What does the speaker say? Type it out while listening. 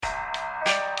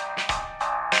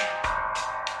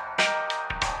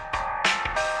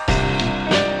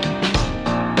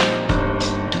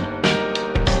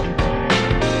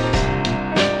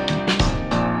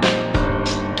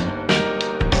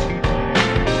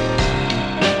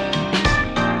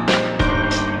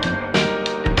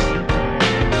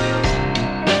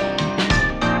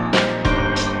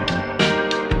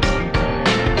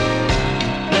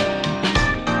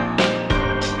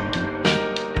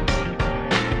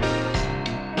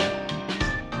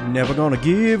Never gonna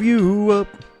give you up.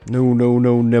 No, no,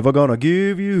 no, never gonna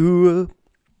give you up.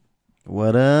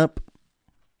 What up?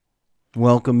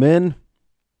 Welcome in.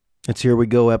 It's Here We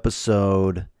Go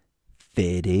episode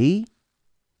 50.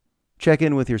 Check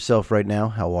in with yourself right now.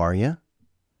 How are you?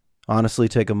 Honestly,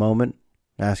 take a moment.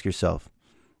 Ask yourself,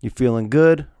 you feeling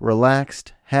good,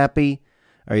 relaxed, happy?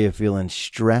 Are you feeling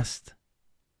stressed,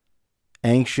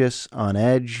 anxious, on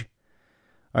edge?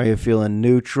 Are you feeling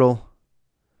neutral?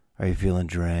 Are you feeling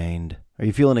drained? Are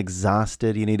you feeling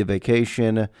exhausted? You need a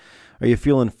vacation? Are you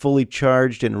feeling fully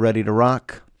charged and ready to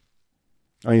rock?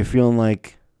 Are you feeling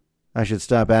like I should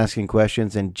stop asking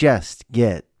questions and just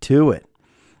get to it?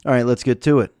 All right, let's get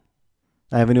to it.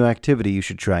 I have a new activity you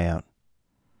should try out.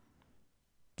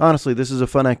 Honestly, this is a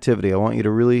fun activity. I want you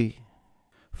to really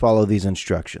follow these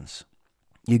instructions.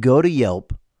 You go to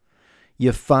Yelp,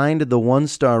 you find the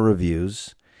 1-star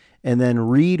reviews, and then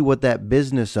read what that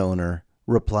business owner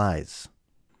replies.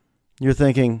 You're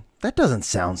thinking, that doesn't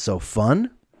sound so fun.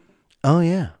 Oh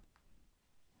yeah.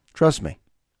 Trust me.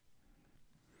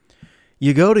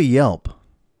 You go to Yelp.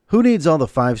 Who needs all the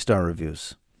 5-star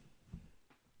reviews?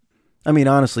 I mean,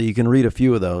 honestly, you can read a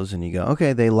few of those and you go,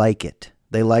 okay, they like it.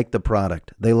 They like the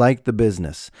product. They like the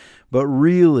business. But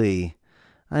really,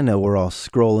 I know we're all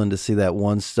scrolling to see that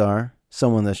 1-star,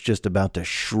 someone that's just about to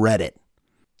shred it.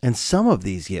 And some of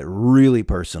these get really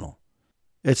personal.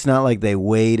 It's not like they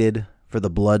waited for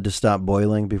the blood to stop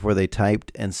boiling before they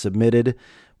typed and submitted,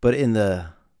 but in the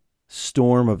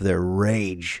storm of their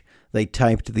rage, they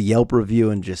typed the Yelp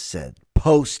review and just said,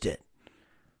 post it.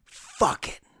 Fuck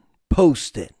it.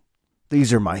 Post it.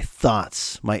 These are my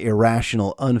thoughts, my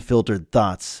irrational, unfiltered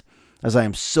thoughts, as I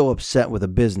am so upset with a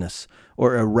business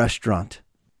or a restaurant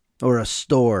or a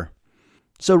store.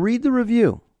 So read the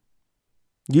review.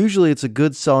 Usually it's a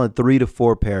good solid 3 to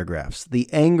 4 paragraphs.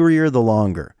 The angrier, the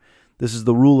longer. This is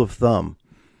the rule of thumb.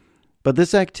 But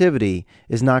this activity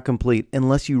is not complete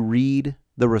unless you read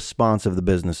the response of the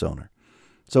business owner.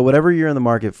 So whatever you're in the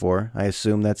market for, I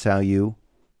assume that's how you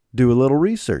do a little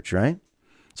research, right?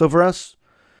 So for us,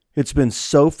 it's been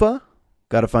sofa.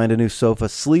 Got to find a new sofa.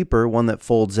 Sleeper, one that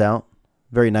folds out.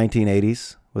 Very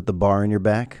 1980s with the bar in your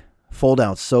back. Fold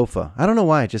out sofa. I don't know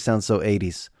why, it just sounds so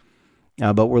 80s.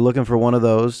 But we're looking for one of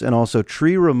those, and also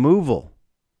tree removal.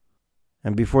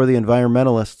 And before the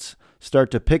environmentalists start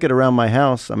to picket around my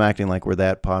house, I'm acting like we're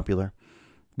that popular.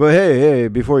 But hey,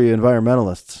 before you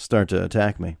environmentalists start to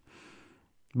attack me.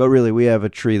 But really, we have a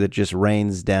tree that just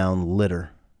rains down litter.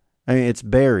 I mean, it's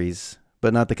berries,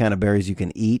 but not the kind of berries you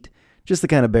can eat. Just the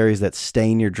kind of berries that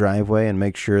stain your driveway and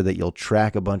make sure that you'll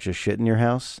track a bunch of shit in your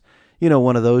house. You know,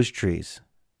 one of those trees.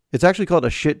 It's actually called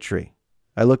a shit tree.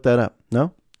 I looked that up.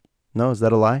 No? No, is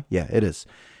that a lie? Yeah, it is.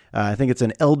 I think it's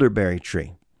an elderberry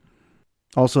tree.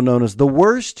 Also known as the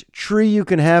worst tree you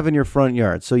can have in your front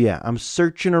yard. So yeah, I'm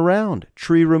searching around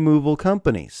tree removal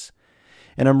companies.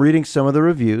 And I'm reading some of the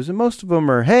reviews, and most of them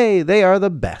are, hey, they are the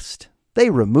best. They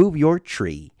remove your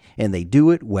tree, and they do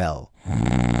it well.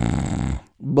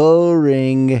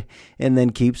 Boring. And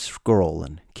then keep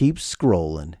scrolling. Keep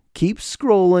scrolling. Keep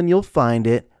scrolling. You'll find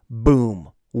it.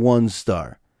 Boom. 1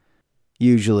 star.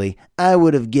 Usually, I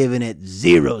would have given it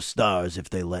 0 stars if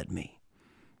they let me.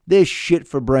 This shit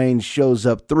for brains shows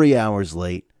up 3 hours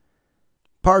late,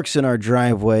 parks in our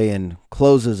driveway and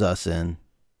closes us in,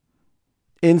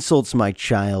 insults my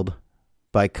child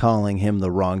by calling him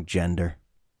the wrong gender,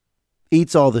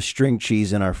 eats all the string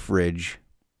cheese in our fridge,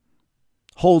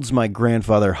 holds my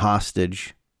grandfather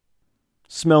hostage,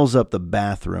 smells up the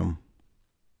bathroom,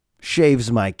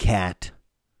 shaves my cat.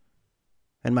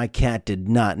 And my cat did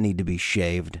not need to be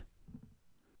shaved.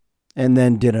 And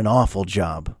then did an awful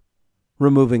job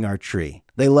removing our tree.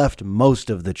 They left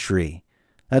most of the tree.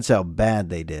 That's how bad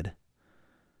they did.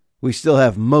 We still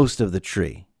have most of the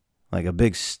tree, like a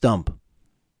big stump.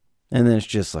 And then it's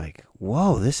just like,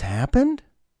 whoa, this happened?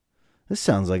 This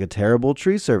sounds like a terrible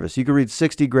tree service. You could read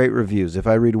 60 great reviews. If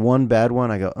I read one bad one,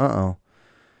 I go, uh-oh.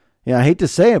 Yeah, I hate to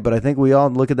say it, but I think we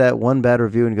all look at that one bad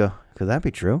review and go, could that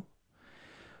be true?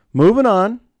 Moving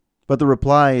on, but the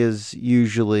reply is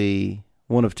usually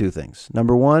one of 2 things.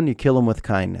 Number 1, you kill them with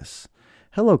kindness.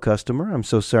 Hello, customer. I'm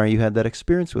so sorry you had that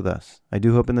experience with us. I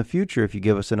do hope in the future, if you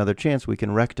give us another chance, we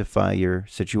can rectify your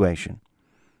situation.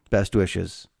 Best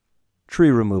wishes.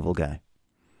 Tree removal guy.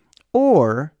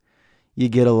 Or you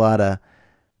get a lot of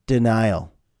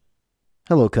denial.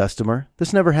 Hello, customer.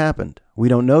 This never happened. We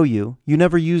don't know you. You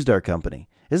never used our company.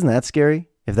 Isn't that scary?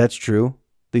 If that's true.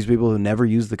 These people who never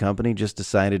used the company just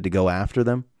decided to go after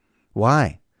them.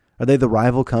 Why? Are they the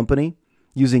rival company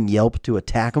using Yelp to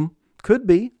attack them? Could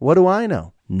be. What do I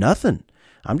know? Nothing.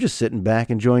 I'm just sitting back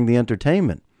enjoying the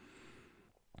entertainment.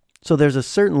 So there's a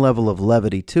certain level of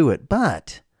levity to it,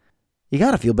 but you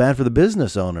got to feel bad for the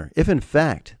business owner. If in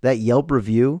fact that Yelp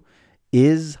review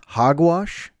is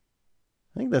hogwash,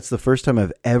 I think that's the first time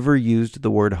I've ever used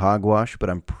the word hogwash, but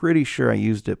I'm pretty sure I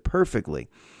used it perfectly.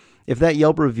 If that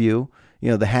Yelp review,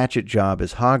 the hatchet job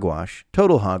is hogwash,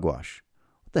 total hogwash.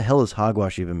 What the hell does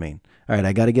hogwash even mean? All right,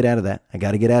 I got to get out of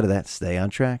that. Stay on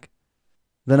track.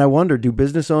 Then I wonder, do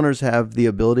business owners have the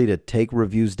ability to take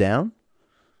reviews down?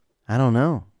 I don't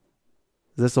know.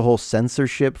 Is this a whole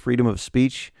censorship, freedom of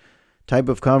speech type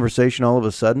of conversation all of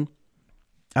a sudden?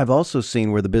 I've also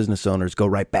seen where the business owners go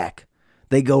right back.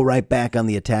 They go right back on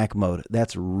the attack mode.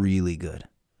 That's really good.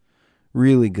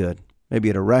 Really good. Maybe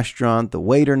at a restaurant, the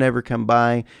waiter never come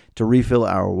by to refill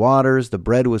our waters. The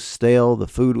bread was stale. The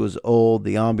food was old.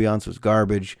 The ambiance was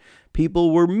garbage.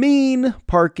 People were mean.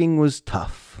 Parking was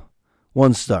tough.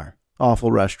 1 star. Awful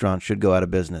restaurant, should go out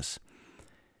of business.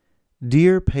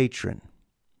 Dear patron,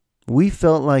 we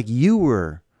felt like you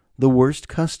were the worst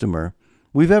customer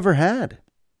we've ever had.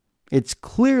 It's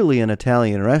clearly an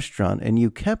Italian restaurant, and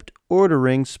you kept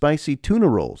ordering spicy tuna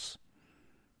rolls.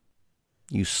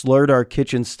 You slurred our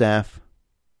kitchen staff,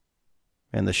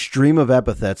 and the stream of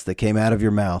epithets that came out of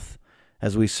your mouth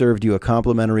as we served you a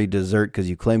complimentary dessert because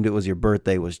you claimed it was your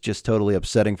birthday was just totally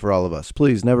upsetting for all of us.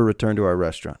 Please never return to our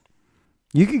restaurant.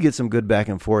 You could get some good back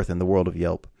and forth in the world of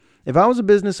Yelp. If I was a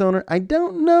business owner, I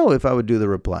don't know if I would do the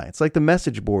reply. It's like the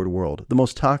message board world, the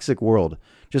most toxic world.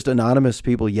 Just anonymous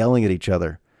people yelling at each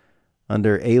other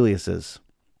under aliases.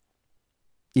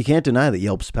 You can't deny that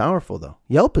Yelp's powerful, though.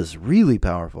 Yelp is really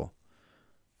powerful.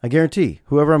 I guarantee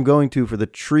whoever I'm going to for the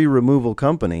tree removal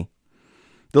company,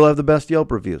 they'll have the best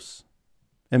Yelp reviews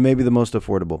and maybe the most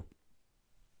affordable.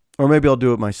 Or maybe I'll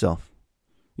do it myself.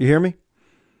 You hear me?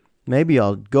 Maybe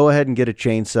I'll go ahead and get a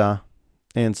chainsaw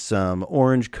and some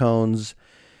orange cones,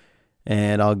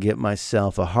 and I'll get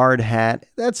myself a hard hat.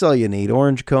 That's all you need.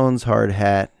 Orange cones, hard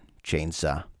hat,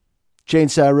 chainsaw.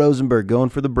 Chainsaw Rosenberg going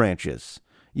for the branches.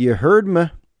 You heard me.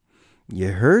 You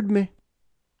heard me.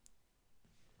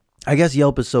 I guess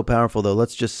Yelp is so powerful, though.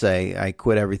 Let's just say I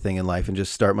quit everything in life and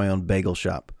just start my own bagel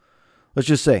shop. Let's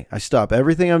just say I stop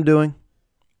everything I'm doing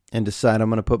and decide I'm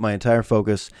going to put my entire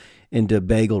focus into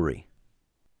bagelry.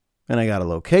 And I got a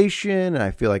location, and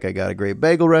I feel like I got a great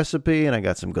bagel recipe, and I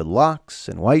got some good lox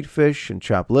and whitefish and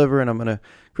chopped liver, and I'm going to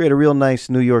create a real nice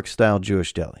New York-style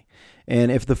Jewish deli.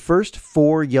 And if the first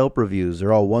 4 Yelp reviews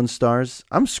are all 1 stars,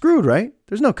 I'm screwed, right?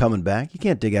 There's no coming back. You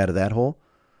can't dig out of that hole.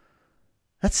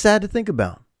 That's sad to think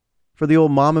about for the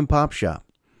old mom and pop shop.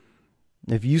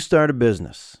 If you start a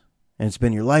business, and it's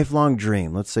been your lifelong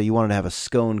dream, let's say you wanted to have a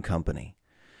scone company,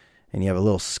 and you have a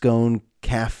little scone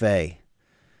cafe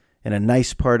in a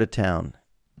nice part of town.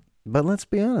 But let's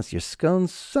be honest, your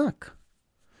scones suck.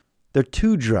 They're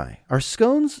too dry. Are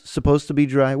scones supposed to be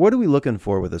dry? What are we looking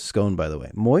for with a scone, by the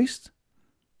way? Moist?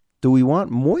 Do we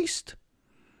want moist?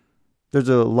 There's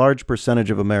a large percentage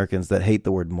of Americans that hate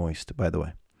the word moist, by the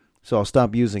way. So I'll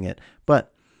stop using it.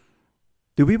 But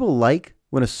do people like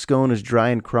when a scone is dry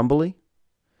and crumbly?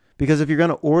 Because if you're going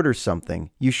to order something,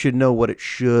 you should know what it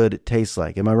should taste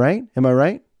like. Am I right? Am I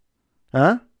right?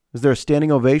 Huh? Is there a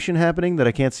standing ovation happening that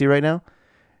I can't see right now?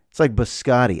 It's like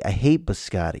biscotti. I hate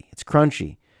biscotti. It's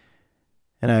crunchy.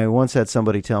 And I once had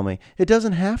somebody tell me, it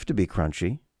doesn't have to be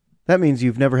crunchy. That means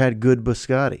you've never had good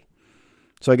biscotti.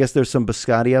 So I guess there's some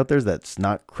biscotti out there that's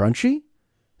not crunchy?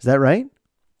 Is that right?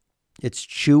 It's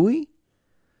chewy?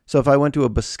 So if I went to a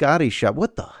biscotti shop,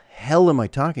 what the hell am I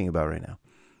talking about right now?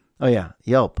 Oh yeah,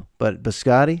 Yelp. But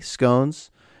biscotti, scones,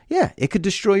 yeah, it could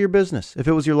destroy your business if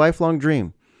it was your lifelong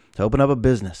dream to open up a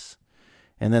business.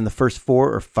 And then the first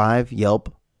 4 or 5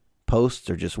 Yelp posts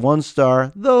are just 1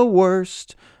 star. The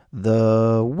worst.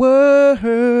 The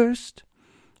worst.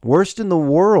 Worst in the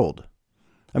world.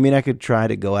 I mean, I could try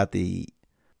to go at the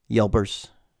Yelpers.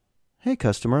 Hey,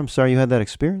 customer, I'm sorry you had that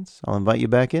experience. I'll invite you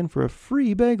back in for a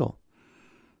free bagel.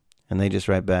 And they just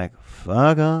write back,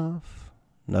 fuck off.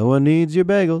 No one needs your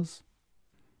bagels.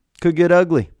 Could get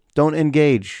ugly. Don't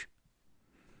engage.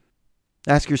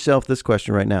 Ask yourself this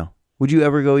question right now. Would you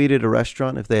ever go eat at a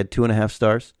restaurant if they had 2.5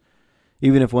 stars?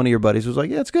 Even if one of your buddies was like,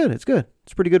 yeah, it's good. It's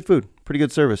pretty good food, pretty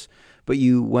good service. But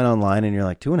you went online and you're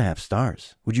like, 2.5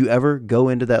 stars. Would you ever go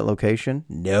into that location?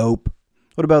 Nope.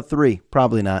 What about 3?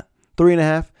 Probably not.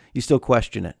 3.5? You still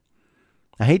question it.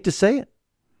 I hate to say it.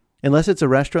 Unless it's a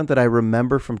restaurant that I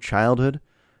remember from childhood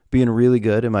being really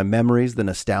good and my memories, the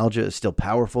nostalgia is still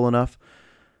powerful enough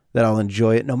that I'll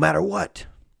enjoy it no matter what,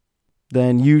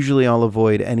 then usually I'll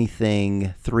avoid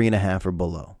anything 3.5 or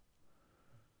below.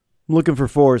 I'm looking for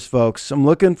 4s, folks. I'm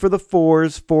looking for the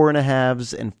 4s,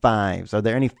 4.5s, and 5s. Are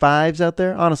there any 5s out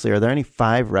there? Honestly, are there any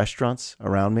 5 restaurants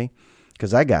around me?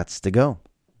 Because I gots to go.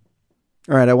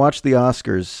 All right, I watched the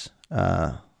Oscars.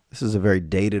 This is a very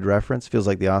dated reference. Feels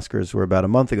like the Oscars were about a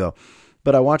month ago.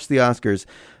 But I watched the Oscars.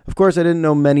 Of course, I didn't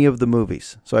know many of the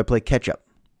movies, so I play catch up.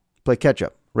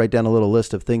 Write down a little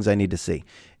list of things I need to see.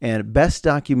 And best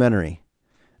documentary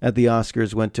at the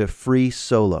Oscars went to Free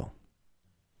Solo.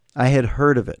 I had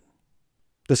heard of it.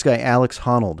 This guy, Alex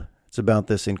Honnold. It's about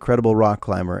this incredible rock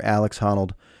climber, Alex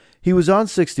Honnold. He was on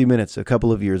 60 Minutes a couple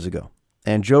of years ago.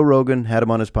 And Joe Rogan had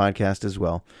him on his podcast as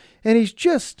well. And he's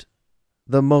just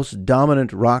the most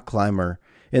dominant rock climber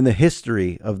in the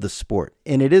history of the sport.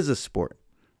 And it is a sport.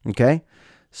 Okay?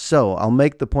 So I'll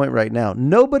make the point right now.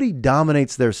 Nobody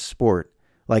dominates their sport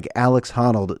like Alex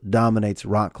Honnold dominates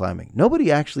rock climbing. Nobody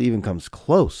actually even comes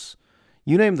close.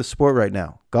 You name the sport right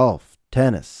now. Golf,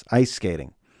 tennis, ice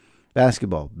skating,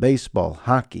 basketball, baseball,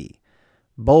 hockey,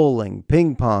 bowling,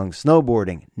 ping pong,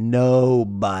 snowboarding.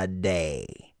 Nobody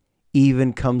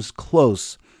even comes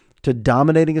close to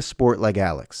dominating a sport like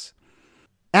Alex.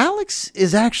 Alex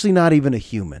is actually not even a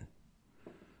human.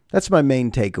 That's my main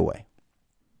takeaway.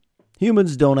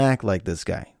 Humans don't act like this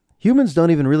guy. Humans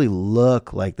don't even really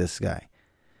look like this guy.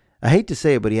 I hate to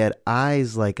say it, but he had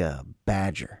eyes like a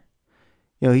badger.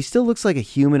 You know, he still looks like a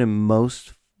human in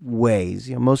most ways,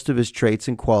 you know, most of his traits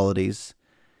and qualities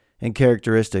and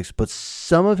characteristics, but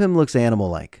some of him looks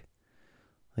animal-like.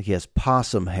 Like he has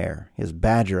possum hair, he has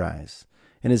badger eyes,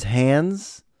 and his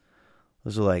hands,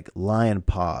 those are like lion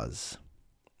paws.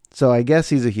 So I guess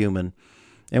he's a human.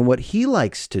 And what he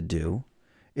likes to do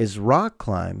is rock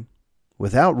climb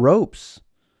without ropes.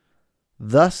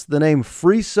 Thus the name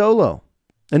Free Solo.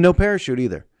 And no parachute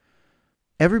either.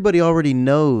 Everybody already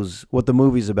knows what the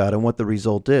movie's about and what the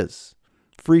result is.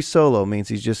 Free Solo means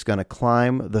he's just going to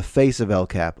climb the face of El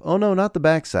Cap. Oh no, not the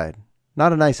backside.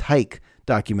 Not a nice hike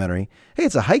documentary. Hey,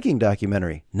 it's a hiking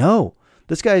documentary. No,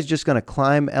 this guy's just going to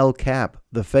climb El Cap,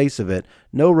 the face of it.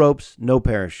 No ropes, no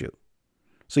parachute.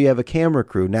 So you have a camera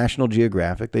crew, National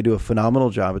Geographic. They do a phenomenal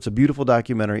job. It's a beautiful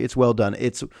documentary. It's well done.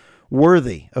 It's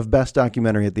worthy of best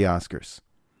documentary at the Oscars.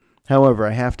 However,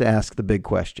 I have to ask the big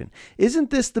question. Isn't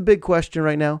this the big question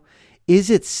right now? Is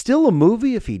it still a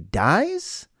movie if he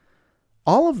dies?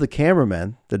 All of the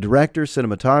cameramen, the director,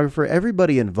 cinematographer,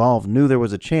 everybody involved knew there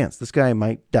was a chance this guy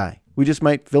might die. We just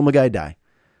might film a guy die,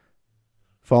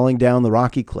 falling down the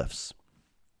rocky cliffs.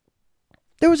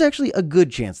 There was actually a good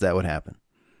chance that would happen.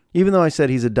 Even though I said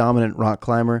he's a dominant rock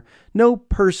climber, no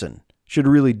person should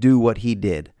really do what he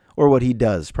did or what he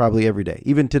does probably every day.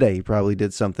 Even today, he probably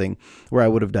did something where I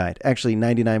would have died. Actually,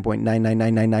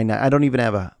 99.999999. I don't even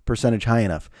have a percentage high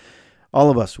enough.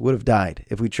 All of us would have died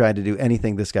if we tried to do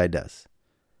anything this guy does.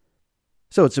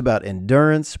 So it's about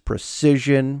endurance,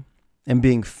 precision, and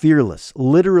being fearless,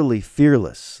 literally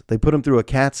fearless. They put him through a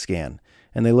CAT scan,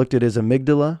 and they looked at his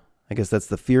amygdala. I guess that's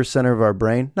the fear center of our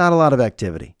brain. Not a lot of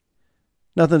activity.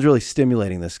 Nothing's really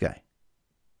stimulating this guy.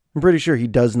 I'm pretty sure he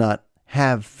does not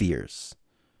have fears.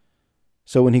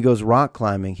 So when he goes rock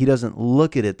climbing, he doesn't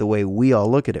look at it the way we all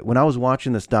look at it. When I was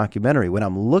watching this documentary, when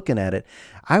I'm looking at it,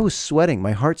 I was sweating.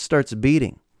 My heart starts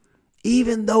beating.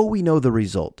 Even though we know the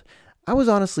result. I was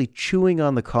honestly chewing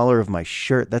on the collar of my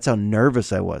shirt. That's how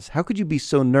nervous I was. How could you be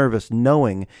so nervous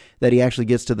knowing that he actually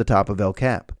gets to the top of El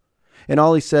Cap? And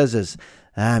all he says is,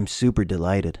 I'm super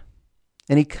delighted.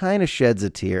 And he kind of sheds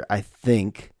a tear, I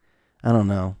think. I don't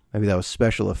know. Maybe that was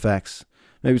special effects.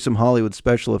 Maybe some Hollywood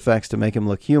special effects to make him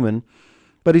look human.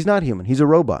 But he's not human. He's a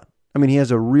robot. I mean, he has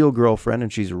a real girlfriend,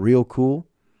 and she's real cool,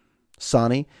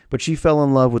 Sonny, but she fell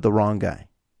in love with the wrong guy.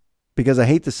 Because I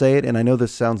hate to say it, and I know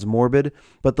this sounds morbid,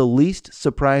 but the least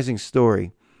surprising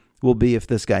story will be if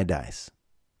this guy dies.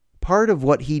 Part of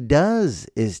what he does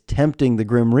is tempting the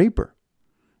Grim Reaper.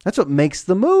 That's what makes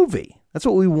the movie. That's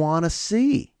what we want to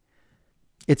see.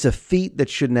 It's a feat that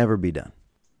should never be done.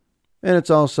 And it's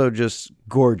also just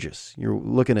gorgeous. You're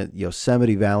looking at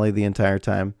Yosemite Valley the entire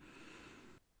time.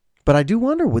 But I do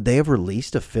wonder, would they have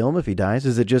released a film if he dies?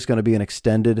 Is it just going to be an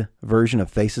extended version of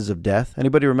Faces of Death?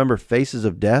 Anybody remember Faces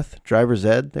of Death? Driver's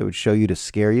Ed? They would show you to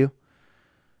scare you.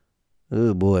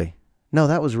 Oh boy. No,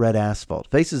 that was Red Asphalt.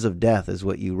 Faces of Death is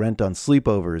what you rent on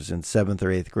sleepovers in 7th or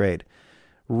 8th grade.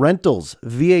 Rentals,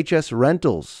 VHS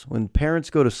rentals. When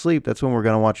parents go to sleep, that's when we're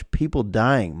going to watch people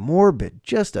dying. Morbid,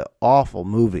 just an awful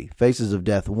movie. Faces of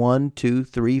Death 1, 2,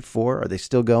 3, 4. Are they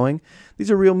still going?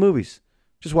 These are real movies.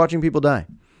 Just watching people die.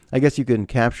 I guess you can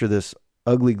capture this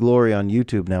ugly glory on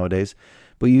YouTube nowadays,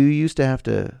 but you used to have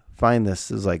to find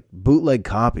this as like bootleg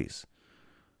copies.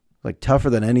 Like tougher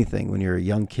than anything when you're a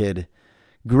young kid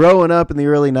growing up in the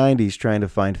early 90s trying to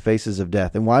find Faces of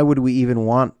Death. And why would we even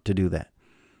want to do that?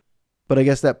 But I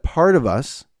guess that part of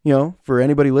us, for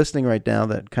anybody listening right now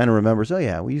that kind of remembers, oh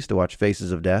yeah, we used to watch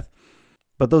Faces of Death.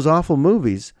 But those awful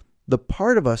movies, the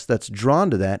part of us that's drawn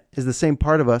to that is the same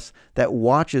part of us that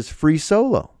watches Free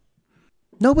Solo.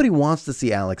 Nobody wants to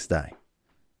see Alex die.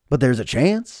 But there's a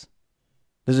chance.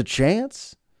 There's a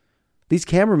chance. These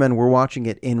cameramen were watching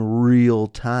it in real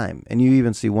time. And you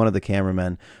even see one of the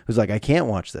cameramen who's like, I can't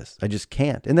watch this. I just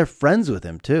can't. And they're friends with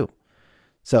him too.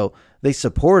 So they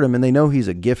support him and they know he's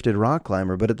a gifted rock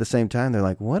climber. But at the same time, they're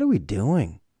like, what are we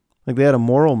doing? Like they had a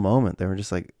moral moment. They were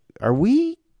just like, are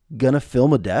we going to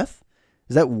film a death?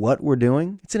 Is that what we're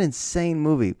doing? It's an insane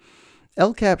movie.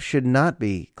 El Cap should not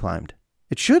be climbed.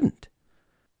 It shouldn't.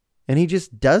 And he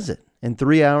just does it in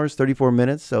 3 hours, 34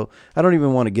 minutes. So I don't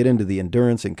even want to get into the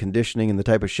endurance and conditioning and the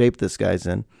type of shape this guy's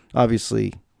in.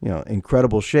 Obviously,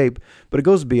 incredible shape, but it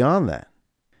goes beyond that.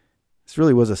 This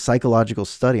really was a psychological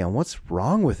study on what's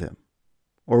wrong with him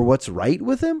or what's right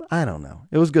with him. I don't know.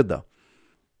 It was good though.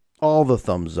 All the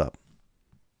thumbs up.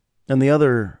 And the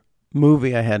other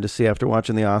movie I had to see after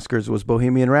watching the Oscars was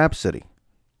Bohemian Rhapsody.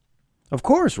 Of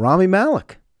course, Rami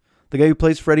Malek. The guy who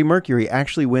plays Freddie Mercury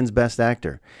actually wins Best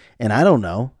Actor. And I don't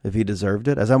know if he deserved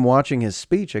it. As I'm watching his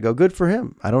speech, I go, good for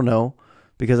him. I don't know,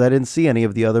 because I didn't see any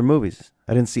of the other movies.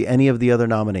 I didn't see any of the other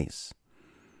nominees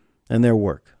and their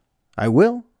work. I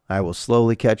will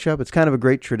slowly catch up. It's kind of a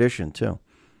great tradition, too,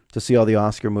 to see all the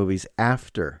Oscar movies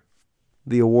after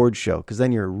the award show, because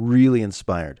then you're really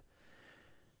inspired.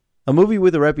 A movie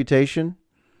with a reputation,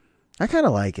 I kind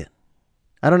of like it.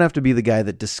 I don't have to be the guy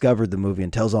that discovered the movie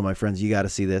and tells all my friends, you got to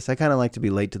see this. I kind of like to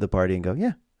be late to the party and go,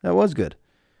 yeah, that was good.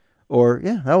 Or,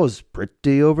 yeah, that was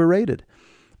pretty overrated.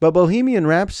 But Bohemian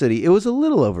Rhapsody, it was a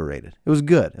little overrated. It was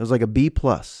good. It was like a B+,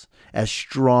 as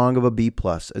strong of a B+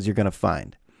 as you're going to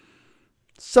find.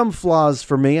 Some flaws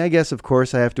for me. I guess, of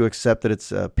course, I have to accept that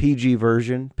it's a PG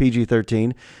version,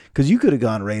 PG-13, because you could have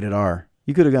gone rated R.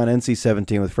 You could have gone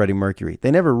NC-17 with Freddie Mercury. They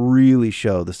never really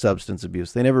show the substance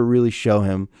abuse. They never really show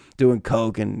him doing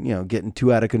coke and, getting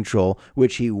too out of control,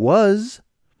 which he was.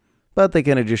 But they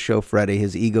kind of just show Freddie.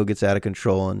 His ego gets out of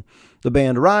control and the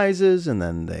band rises and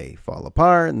then they fall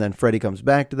apart. And then Freddie comes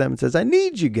back to them and says, I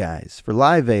need you guys for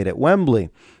Live Aid at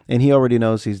Wembley. And he already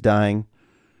knows he's dying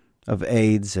of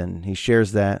AIDS and he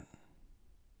shares that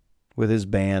with his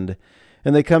band.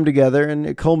 And they come together and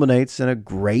it culminates in a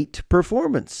great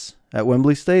performance at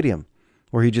Wembley Stadium,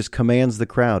 where he just commands the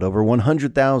crowd, over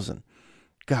 100,000.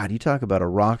 God, you talk about a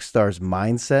rock star's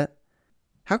mindset.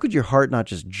 How could your heart not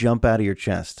just jump out of your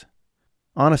chest?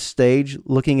 On a stage,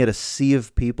 looking at a sea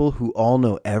of people who all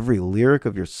know every lyric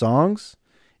of your songs?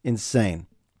 Insane.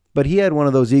 But he had one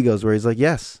of those egos where he's like,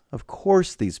 yes, of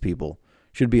course these people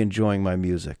should be enjoying my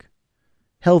music.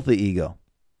 Healthy ego.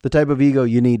 The type of ego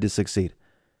you need to succeed,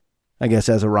 I guess,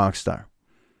 as a rock star.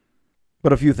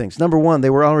 But a few things. Number one,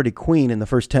 they were already Queen in the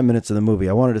first 10 minutes of the movie.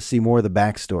 I wanted to see more of the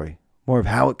backstory, more of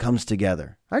how it comes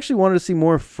together. I actually wanted to see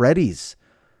more of Freddie's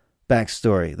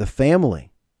backstory, the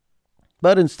family.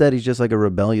 But instead, he's just like a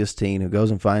rebellious teen who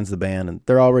goes and finds the band, and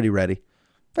they're already ready.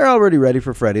 They're already ready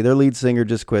for Freddie. Their lead singer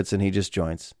just quits, and he just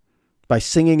joins. By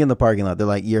singing in the parking lot, they're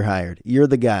like, you're hired. You're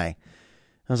the guy.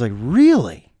 I was like,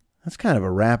 really? That's kind of a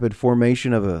rapid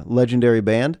formation of a legendary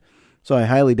band. So I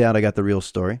highly doubt I got the real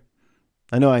story.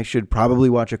 I know I should probably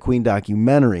watch a Queen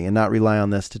documentary and not rely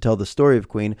on this to tell the story of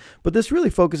Queen, but this really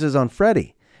focuses on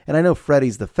Freddie. And I know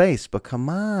Freddie's the face, but come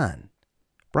on.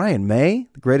 Brian May,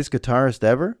 the greatest guitarist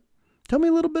ever? Tell me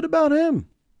a little bit about him.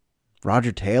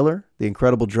 Roger Taylor, the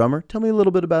incredible drummer? Tell me a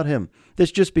little bit about him.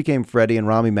 This just became Freddie and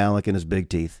Rami Malek and his big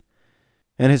teeth.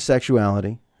 And his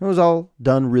sexuality. It was all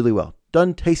done really well.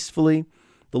 Done tastefully.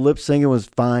 The lip singing was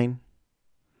fine.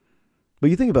 But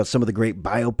you think about some of the great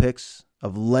biopics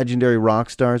of legendary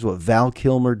rock stars, what Val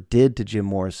Kilmer did to Jim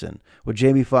Morrison, what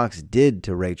Jamie Foxx did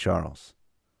to Ray Charles,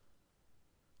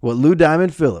 what Lou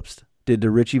Diamond Phillips did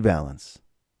to Richie Valens,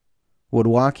 what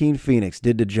Joaquin Phoenix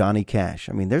did to Johnny Cash.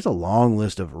 I mean, there's a long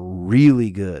list of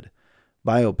really good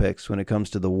biopics when it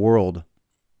comes to the world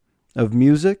of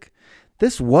music.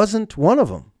 This wasn't one of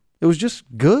them. It was just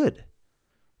good.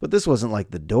 But this wasn't like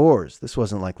The Doors. This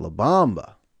wasn't like La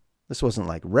Bamba. This wasn't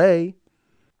like Ray.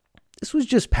 This was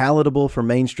just palatable for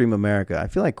mainstream America. I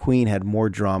feel like Queen had more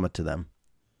drama to them.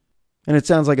 And it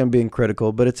sounds like I'm being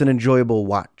critical, but it's an enjoyable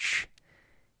watch.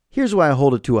 Here's why I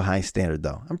hold it to a high standard,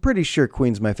 though. I'm pretty sure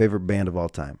Queen's my favorite band of all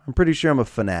time. I'm pretty sure I'm a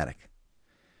fanatic.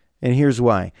 And here's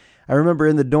why. I remember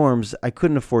in the dorms, I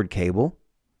couldn't afford cable,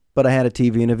 but I had a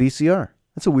TV and a VCR.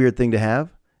 That's a weird thing to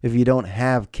have if you don't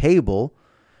have cable.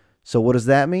 So what does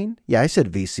that mean? Yeah, I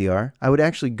said VCR. I would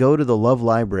actually go to the Love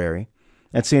Library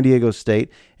at San Diego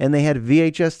State, and they had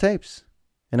VHS tapes,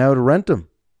 and I would rent them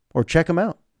or check them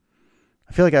out.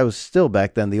 I feel like I was still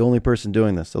back then the only person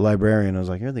doing this. The librarian was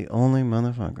like, "You're the only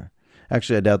motherfucker."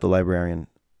 Actually, I doubt the librarian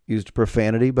used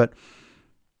profanity, but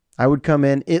I would come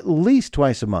in at least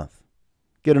twice a month,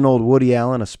 get an old Woody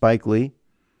Allen, a Spike Lee.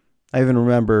 I even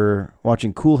remember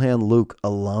watching Cool Hand Luke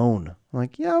alone. I'm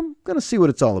like, yeah, I'm going to see what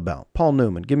it's all about. Paul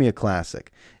Newman, give me a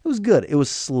classic. It was good. It was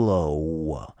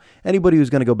slow. Anybody who's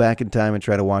going to go back in time and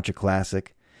try to watch a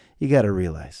classic, you got to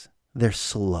realize they're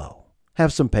slow.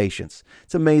 Have some patience.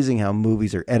 It's amazing how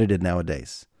movies are edited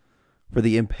nowadays. For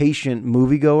the impatient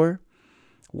moviegoer,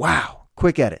 wow,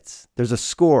 quick edits. There's a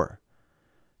score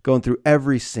going through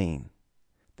every scene.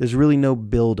 There's really no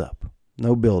build-up.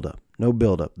 No build-up. No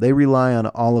build-up. They rely on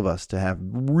all of us to have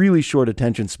really short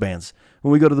attention spans.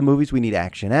 When we go to the movies, we need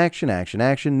action, action, action,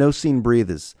 action. No scene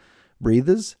breathes.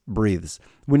 Breathes? Breathes.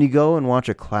 When you go and watch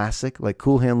a classic like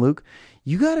Cool Hand Luke,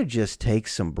 you got to just take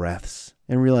some breaths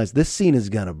and realize this scene is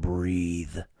going to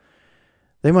breathe.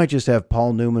 They might just have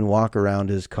Paul Newman walk around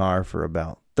his car for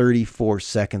about 34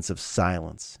 seconds of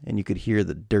silence, and you could hear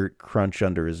the dirt crunch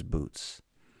under his boots.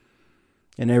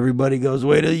 And everybody goes,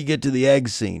 wait till you get to the egg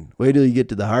scene. Wait till you get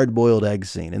to the hard-boiled egg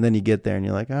scene. And then you get there and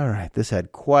you're like, all right, this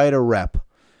had quite a rep.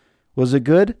 Was it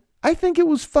good? I think it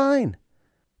was fine.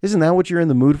 Isn't that what you're in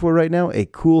the mood for right now? A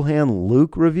Cool Hand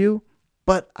Luke review?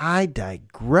 But I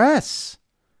digress.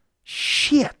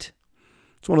 Shit.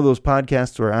 It's one of those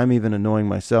podcasts where I'm even annoying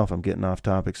myself. I'm getting off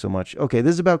topic so much. Okay,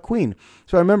 this is about Queen.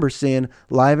 So I remember seeing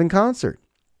live in concert.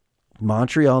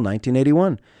 Montreal,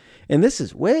 1981. And this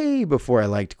is way before I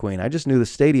liked Queen. I just knew the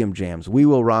stadium jams. We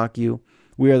Will Rock You.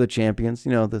 We Are the Champions.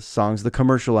 You know, the songs, the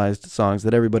commercialized songs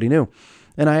that everybody knew.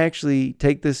 And I actually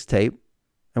take this tape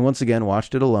and once again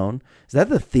watched it alone. Is that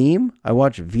the theme? I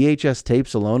watched VHS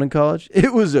tapes alone in college.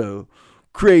 It was a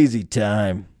crazy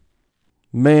time.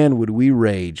 Man, would we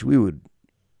rage. We would,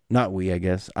 not we, I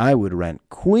guess. I would rent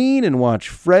Queen and watch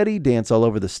Freddie dance all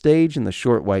over the stage in the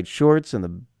short white shorts and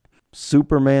the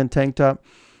Superman tank top.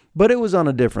 But it was on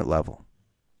a different level.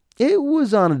 It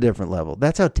was on a different level.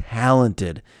 That's how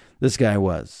talented this guy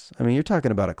was. I mean, you're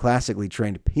talking about a classically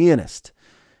trained pianist.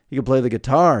 He could play the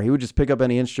guitar. He would just pick up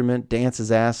any instrument, dance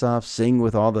his ass off, sing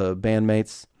with all the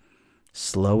bandmates.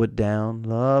 Slow It Down,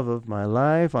 Love of My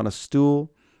Life, On a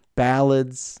Stool,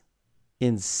 ballads.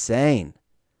 Insane.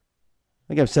 I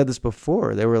think I've said this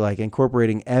before. They were like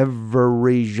incorporating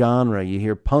every genre. You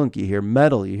hear punk, you hear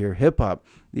metal, you hear hip-hop,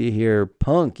 you hear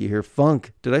punk, you hear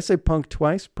funk. Did I say punk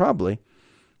twice? Probably.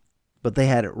 But they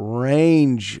had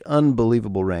range,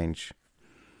 unbelievable range.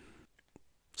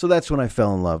 So that's when I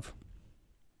fell in love.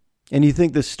 And you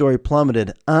think this story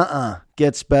plummeted.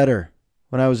 Gets better.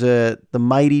 When I was at the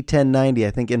mighty 1090,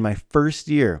 I think in my first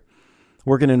year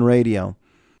working in radio,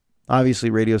 obviously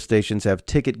radio stations have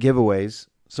ticket giveaways,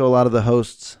 so a lot of the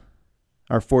hosts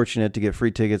are fortunate to get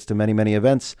free tickets to many, many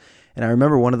events. And I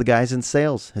remember one of the guys in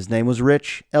sales. His name was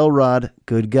Rich Elrod.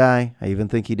 Good guy. I even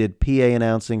think he did PA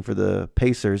announcing for the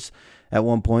Pacers at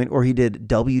one point, or he did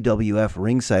WWF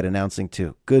ringside announcing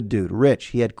too. Good dude. Rich.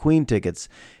 He had Queen tickets,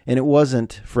 and it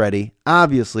wasn't Freddie.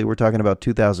 Obviously, we're talking about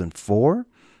 2004,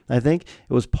 I think.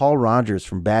 It was Paul Rogers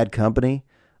from Bad Company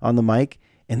on the mic,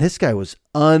 and this guy was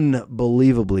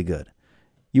unbelievably good.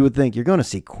 You would think you're going to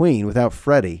see Queen without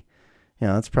Freddie. You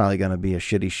know, that's probably going to be a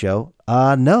shitty show.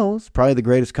 No, it's probably the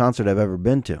greatest concert I've ever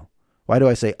been to. Why do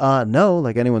I say, no,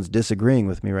 like anyone's disagreeing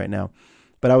with me right now?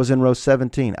 But I was in row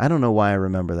 17. I don't know why I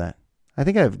remember that. I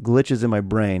think I have glitches in my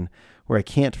brain where I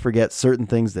can't forget certain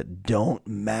things that don't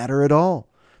matter at all.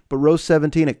 But row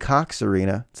 17 at Cox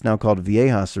Arena, it's now called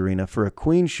Viejas Arena, for a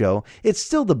Queen show, it's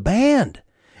still the band.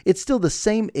 It's still the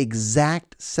same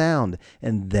exact sound.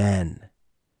 And then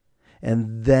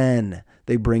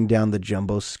they bring down the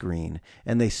jumbo screen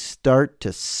and they start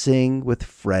to sing with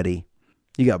Freddie.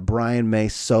 You got Brian May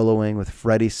soloing with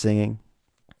Freddie singing.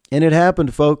 And it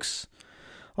happened, folks.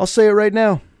 I'll say it right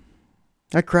now.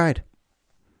 I cried.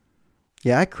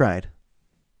 Yeah, I cried.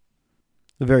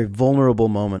 A very vulnerable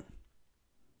moment.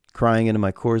 Crying into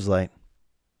my Coors Light.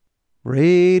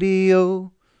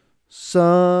 Radio,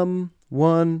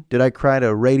 someone. Did I cry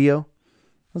to Radio?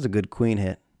 That was a good Queen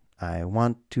hit. I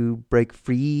want to break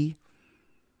free.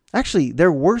 Actually,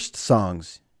 their worst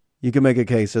songs, you can make a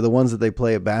case, are the ones that they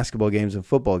play at basketball games and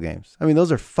football games. I mean,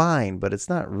 those are fine, but it's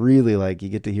not really like you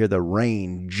get to hear the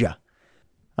range.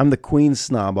 I'm the Queen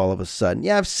snob all of a sudden.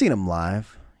 Yeah, I've seen them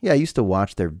live. Yeah, I used to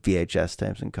watch their VHS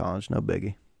tapes in college. No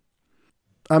biggie.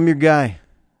 I'm your guy.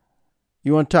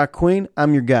 You want to talk Queen?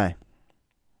 I'm your guy.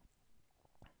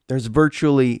 There's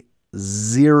virtually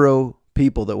zero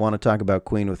people that want to talk about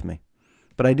Queen with me.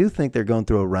 But I do think they're going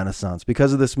through a renaissance.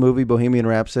 Because of this movie, Bohemian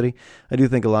Rhapsody, I do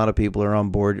think a lot of people are on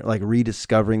board, like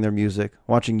rediscovering their music,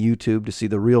 watching YouTube to see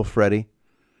the real Freddie.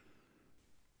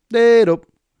 That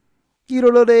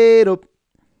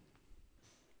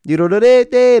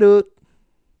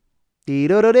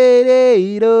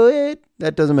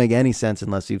doesn't make any sense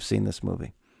unless you've seen this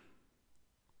movie.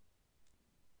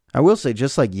 I will say,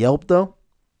 just like Yelp, though,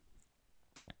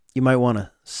 you might want to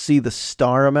see the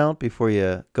star amount before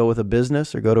you go with a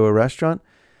business or go to a restaurant.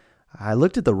 I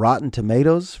looked at the Rotten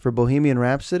Tomatoes for Bohemian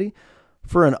Rhapsody.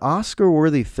 For an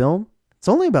Oscar-worthy film, it's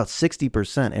only about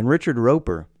 60%. And Richard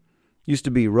Roper used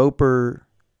to be Roper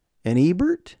and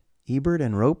Ebert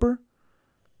and Roper,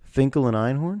 Finkel and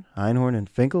Einhorn and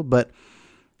Finkel. But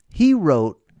he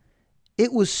wrote,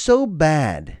 it was so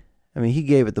bad. I mean, he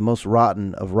gave it the most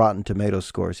rotten of Rotten Tomato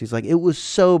scores. He's like, it was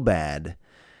so bad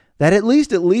that at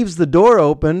least it leaves the door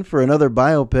open for another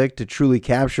biopic to truly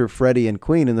capture Freddie and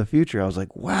Queen in the future. I was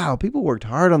like, wow, people worked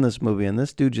hard on this movie, and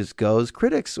this dude just goes.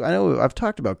 Critics, I know I've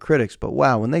talked about critics, but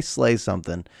wow, when they slay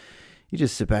something, you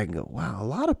just sit back and go, wow, a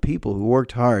lot of people who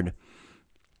worked hard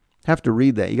have to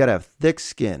read that. You got to have thick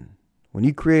skin. When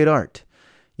you create art,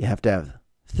 you have to have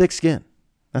thick skin.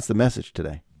 That's the message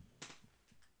today.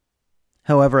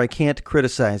 However, I can't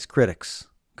criticize critics,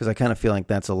 because I kind of feel like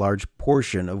that's a large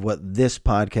portion of what this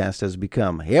podcast has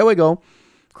become. Here we go.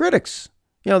 Critics,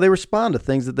 they respond to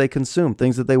things that they consume,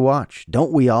 things that they watch.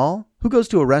 Don't we all? Who goes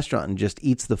to a restaurant and just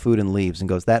eats the food and leaves and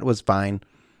goes, that was fine?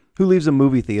 Who leaves a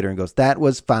movie theater and goes, that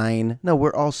was fine? No,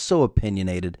 we're all so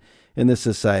opinionated in this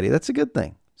society. That's a good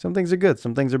thing. Some things are good,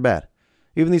 some things are bad.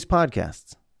 Even these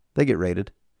podcasts, they get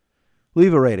rated.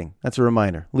 Leave a rating. That's a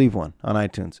reminder. Leave one on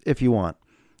iTunes if you want.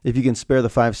 If you can spare the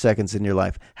 5 seconds in your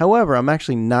life. However, I'm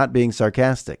actually not being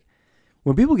sarcastic.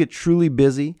 When people get truly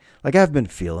busy, like I've been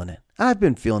feeling it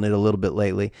a little bit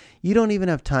lately, you don't even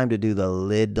have time to do the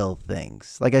little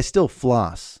things. Like I still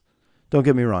floss. Don't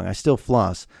get me wrong, I still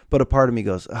floss. But a part of me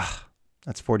goes,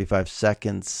 that's 45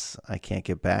 seconds I can't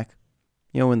get back.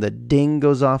 When the ding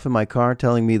goes off in my car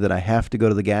telling me that I have to go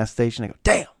to the gas station, I go,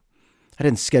 damn, I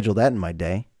didn't schedule that in my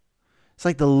day. It's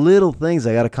like the little things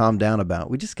I got to calm down about.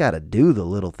 We just got to do the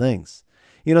little things.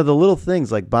 The little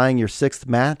things like buying your 6th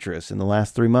mattress in the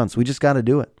last 3 months. We just got to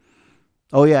do it.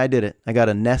 Oh, yeah, I did it. I got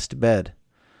a Nest bed.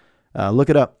 Look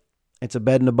it up. It's a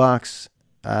bed in a box.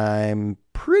 I'm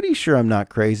pretty sure I'm not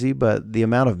crazy, but the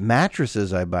amount of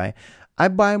mattresses I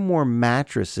buy more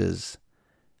mattresses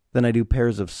than I do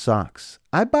pairs of socks.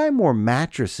 I buy more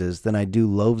mattresses than I do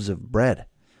loaves of bread.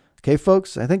 Okay,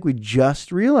 folks, I think we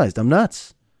just realized I'm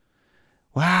nuts.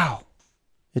 Wow.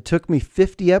 It took me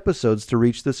 50 episodes to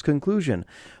reach this conclusion.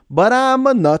 But I'm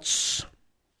a nuts.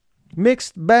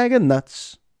 Mixed bag of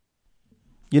nuts.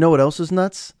 You know what else is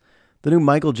nuts? The new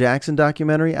Michael Jackson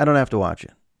documentary. I don't have to watch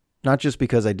it. Not just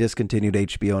because I discontinued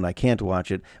HBO and I can't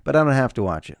watch it, but I don't have to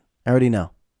watch it. I already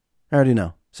know.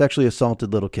 Sexually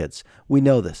assaulted little kids. We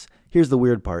know this. Here's the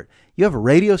weird part. You have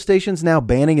radio stations now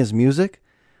banning his music?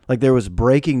 Like there was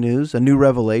breaking news, a new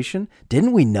revelation?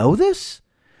 Didn't we know this?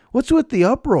 What's with the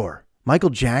uproar? Michael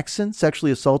Jackson sexually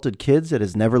assaulted kids at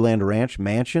his Neverland Ranch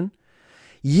mansion?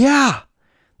 Yeah,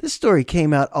 this story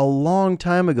came out a long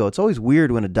time ago. It's always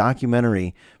weird when a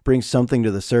documentary brings something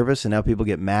to the surface and now people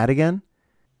get mad again.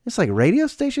 It's like radio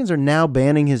stations are now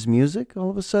banning his music all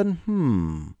of a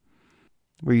sudden.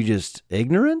 Were you just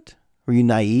ignorant? Were you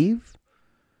naive?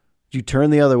 Did you turn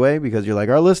the other way because you're like,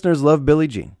 our listeners love Billie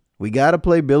Jean. We got to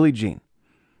play Billie Jean.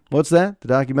 What's that? The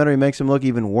documentary makes him look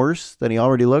even worse than he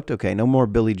already looked? Okay, no more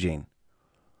Billie Jean.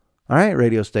 All right,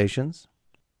 radio stations.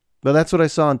 But that's what I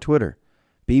saw on Twitter.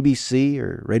 BBC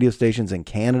or radio stations in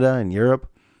Canada and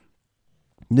Europe,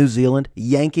 New Zealand,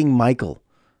 yanking Michael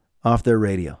off their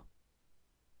radio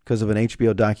because of an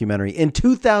HBO documentary in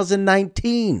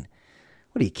 2019.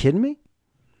 What, are you kidding me?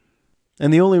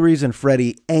 And the only reason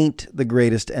Freddie ain't the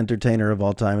greatest entertainer of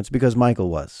all time, it's because Michael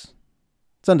was.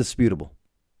 It's undisputable.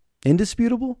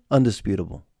 Indisputable?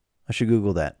 Undisputable. I should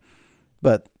Google that.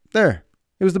 But there,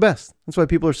 it was the best. That's why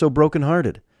people are so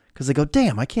brokenhearted. Because they go,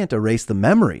 damn, I can't erase the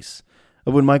memories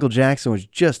of when Michael Jackson was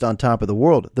just on top of the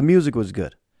world. The music was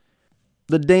good.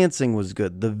 The dancing was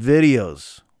good. The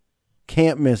videos.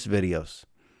 Can't miss videos.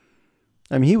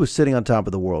 I mean, he was sitting on top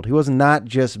of the world. He was not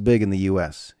just big in the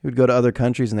U.S. He would go to other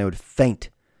countries and they would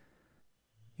faint.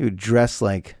 He would dress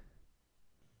like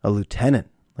a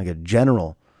lieutenant, like a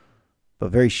general,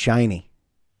 but very shiny,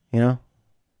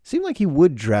 Seemed like he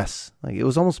would dress. Like it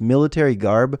was almost military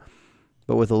garb,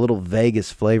 but with a little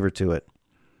Vegas flavor to it.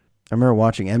 I remember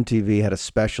watching MTV had a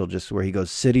special just where he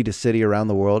goes city to city around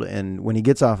the world, and when he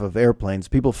gets off of airplanes,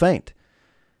 people faint.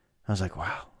 I was like,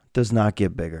 wow, it does not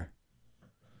get bigger.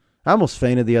 I almost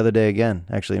fainted the other day again,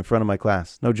 actually, in front of my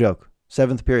class. No joke.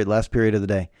 7th period, last period of the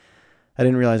day. I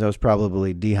didn't realize I was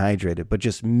probably dehydrated, but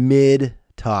just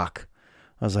mid-talk,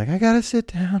 I was like, I gotta sit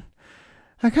down.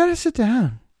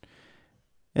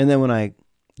 And then when I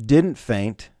didn't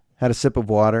faint, had a sip of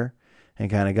water, and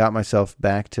kind of got myself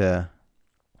back to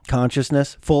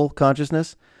consciousness, full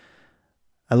consciousness,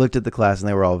 I looked at the class and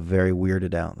they were all very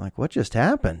weirded out. Like, what just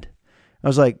happened? I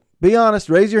was like, be honest,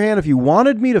 raise your hand if you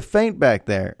wanted me to faint back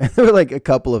there. And there were like a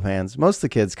couple of hands. Most of the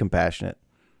kids compassionate.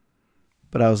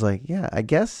 But I was like, yeah, I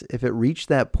guess if it reached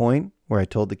that point where I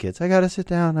told the kids, I got to sit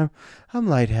down, I'm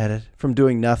lightheaded from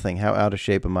doing nothing. How out of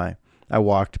shape am I? I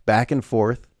walked back and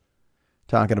forth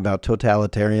talking about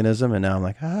totalitarianism, and now I'm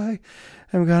like, I'm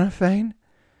going to faint.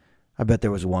 I bet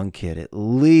there was one kid, at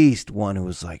least one, who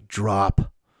was like,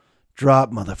 drop,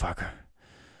 motherfucker.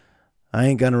 I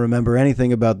ain't going to remember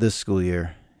anything about this school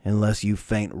year unless you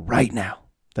faint right now.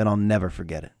 Then I'll never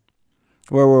forget it.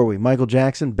 Where were we? Michael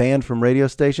Jackson, banned from radio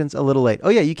stations? A little late. Oh,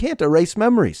 yeah, you can't erase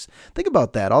memories. Think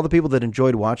about that. All the people that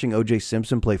enjoyed watching O.J.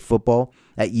 Simpson play football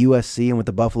at USC and with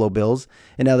the Buffalo Bills,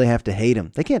 and now they have to hate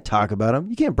him. They can't talk about him.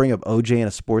 You can't bring up O.J. in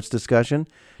a sports discussion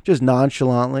just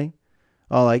nonchalantly.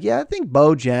 All like, yeah, I think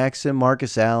Bo Jackson,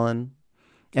 Marcus Allen,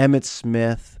 Emmitt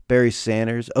Smith, Barry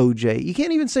Sanders, O.J. You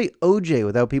can't even say O.J.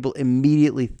 without people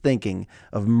immediately thinking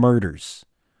of murders.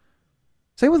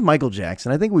 Same with Michael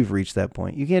Jackson. I think we've reached that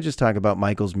point. You can't just talk about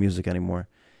Michael's music anymore.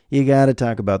 You got to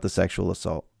talk about the sexual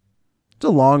assault. It's a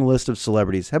long list of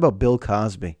celebrities. How about Bill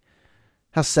Cosby?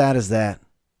 How sad is that?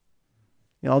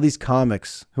 You know, all these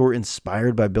comics who were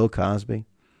inspired by Bill Cosby.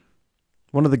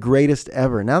 One of the greatest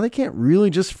ever. Now they can't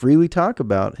really just freely talk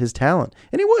about his talent.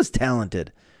 And he was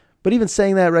talented. But even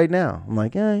saying that right now, I'm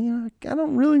like, I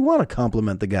don't really want to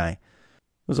compliment the guy.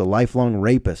 He was a lifelong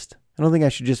rapist. I don't think I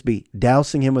should just be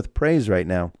dousing him with praise right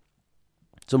now.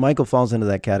 So Michael falls into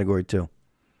that category too.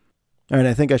 All right,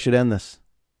 I think I should end this.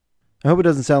 I hope it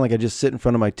doesn't sound like I just sit in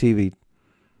front of my TV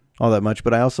all that much,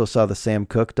 but I also saw the Sam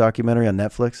Cooke documentary on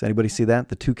Netflix. Anybody see that?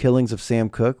 The 2 Killings of Sam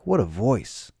Cooke. What a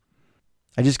voice.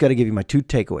 I just got to give you my 2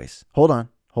 takeaways. Hold on.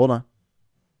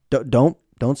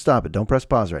 Don't stop it. Don't press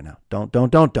pause right now. Don't.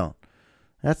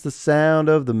 That's the sound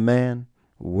of the man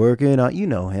working on, you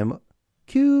know him.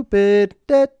 Cupid,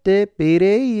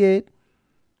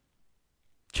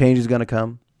 change is gonna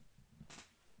come.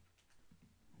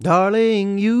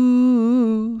 Darling,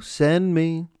 you send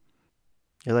me.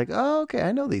 You're like, oh, okay,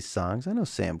 I know these songs. I know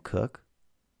Sam Cooke.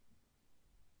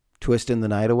 Twisting the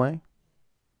Night Away.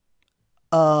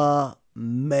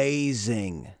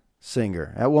 Amazing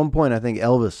singer. At one point, I think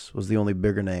Elvis was the only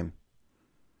bigger name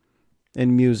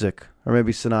in music, or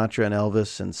maybe Sinatra and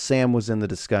Elvis, and Sam was in the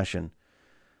discussion.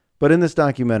 But in this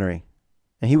documentary,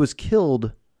 and he was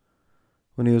killed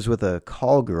when he was with a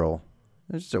call girl.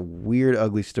 It's just a weird,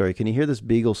 ugly story. Can you hear this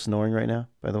beagle snoring right now,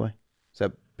 by the way? Is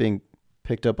that being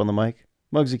picked up on the mic?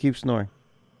 Muggsy, keep snoring.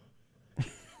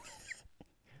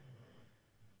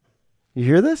 You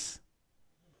hear this?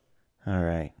 All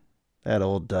right. That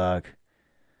old dog.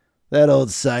 That old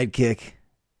sidekick.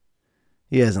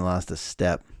 He hasn't lost a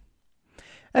step.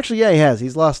 Actually, yeah, he has.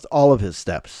 He's lost all of his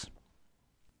steps.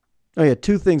 Oh, yeah,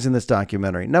 2 things in this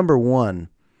documentary. Number 1,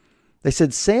 they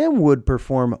said Sam would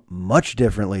perform much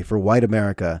differently for white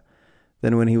America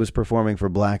than when he was performing for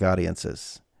black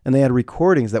audiences. And they had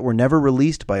recordings that were never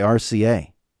released by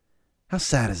RCA. How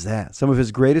sad is that? Some of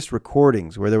his greatest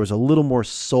recordings where there was a little more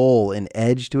soul and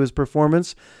edge to his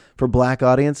performance for black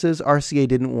audiences, RCA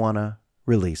didn't want to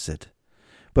release it.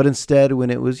 But instead, when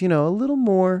it was, a little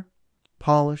more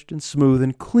polished and smooth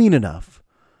and clean enough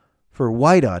for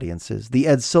white audiences, the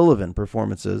Ed Sullivan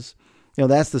performances,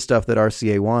 that's the stuff that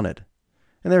RCA wanted.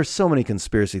 And there are so many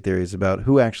conspiracy theories about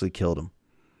who actually killed him.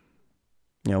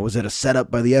 Was it a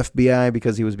setup by the FBI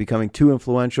because he was becoming too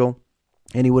influential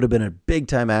and he would have been a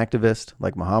big-time activist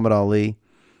like Muhammad Ali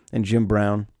and Jim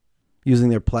Brown, using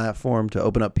their platform to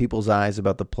open up people's eyes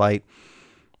about the plight,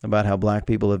 about how black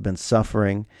people have been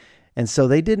suffering. And so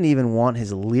they didn't even want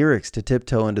his lyrics to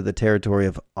tiptoe into the territory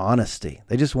of honesty.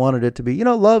 They just wanted it to be,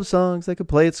 love songs they could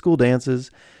play at school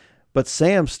dances. But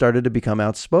Sam started to become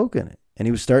outspoken, and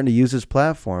he was starting to use his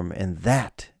platform, and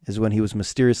that is when he was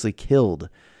mysteriously killed.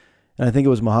 And I think it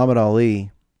was Muhammad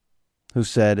Ali who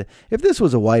said, if this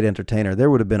was a white entertainer, there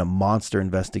would have been a monster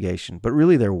investigation. But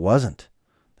really there wasn't.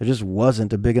 There just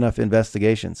wasn't a big enough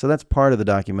investigation. So that's part of the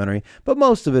documentary. But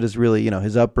most of it is really,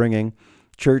 his upbringing,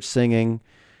 church singing,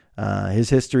 his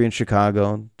history in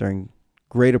Chicago during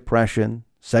Great Oppression,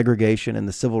 segregation, and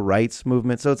the civil rights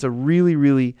movement. So it's a really,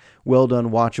 really well done,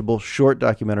 watchable, short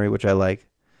documentary, which I like.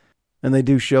 And they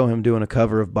do show him doing a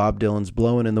cover of Bob Dylan's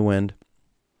Blowin' in the Wind.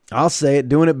 I'll say it,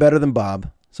 doing it better than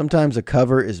Bob. Sometimes a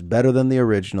cover is better than the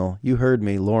original. You heard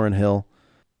me, Lauryn Hill.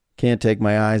 Can't Take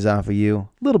My Eyes Off of You.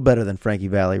 A little better than Frankie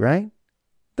Valli, right?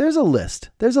 There's a list.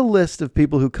 There's a list of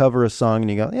people who cover a song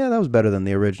and you go, yeah, that was better than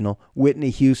the original. Whitney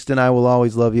Houston, I Will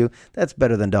Always Love You. That's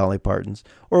better than Dolly Parton's.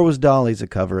 Or was Dolly's a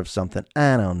cover of something?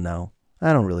 I don't know.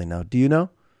 I don't really know. Do you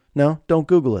know? No? Don't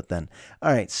Google it then.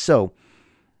 All right, so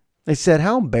they said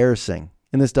how embarrassing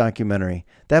in this documentary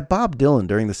that Bob Dylan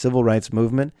during the civil rights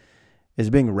movement is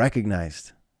being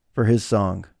recognized for his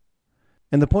song.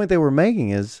 And the point they were making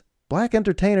is black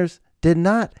entertainers did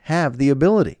not have the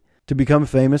ability to become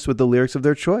famous with the lyrics of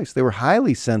their choice. They were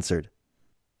highly censored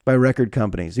by record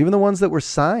companies, even the ones that were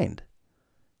signed.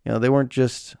 You know, they weren't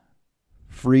just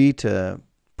free to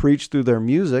preach through their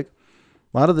music.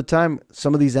 A lot of the time,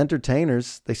 some of these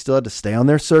entertainers, they still had to stay on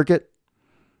their circuit.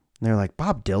 And they're like,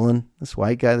 Bob Dylan, this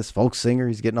white guy, this folk singer,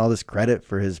 he's getting all this credit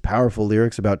for his powerful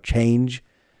lyrics about change.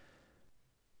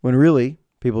 When really,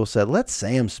 people said, let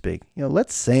Sam speak. You know,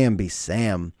 let Sam be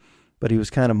Sam. But he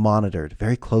was kind of monitored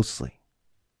very closely.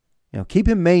 You know, keep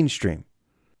him mainstream.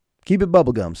 Keep it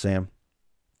bubblegum, Sam.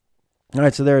 All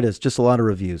right, so there it is. Just a lot of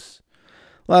reviews.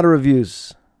 A lot of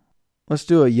reviews. Let's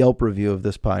do a Yelp review of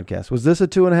this podcast. Was this a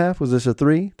 2.5? Was this a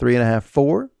 3? 3.5,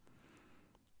 4?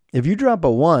 If you drop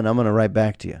a 1, I'm going to write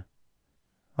back to you.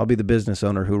 I'll be the business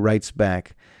owner who writes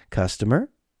back, customer,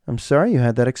 I'm sorry you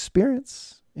had that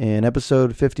experience. In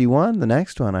episode 51, the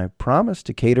next one, I promise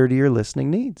to cater to your listening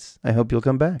needs. I hope you'll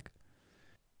come back.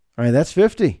 All right, that's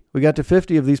 50. We got to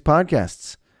 50 of these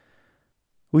podcasts.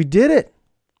 We did it.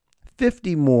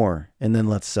 50 more, and then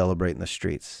let's celebrate in the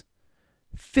streets.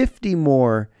 50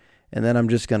 more, and then I'm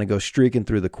just going to go streaking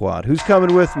through the quad. Who's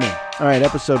coming with me? All right,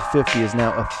 episode 50 is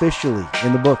now officially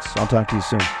in the books. I'll talk to you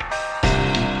soon.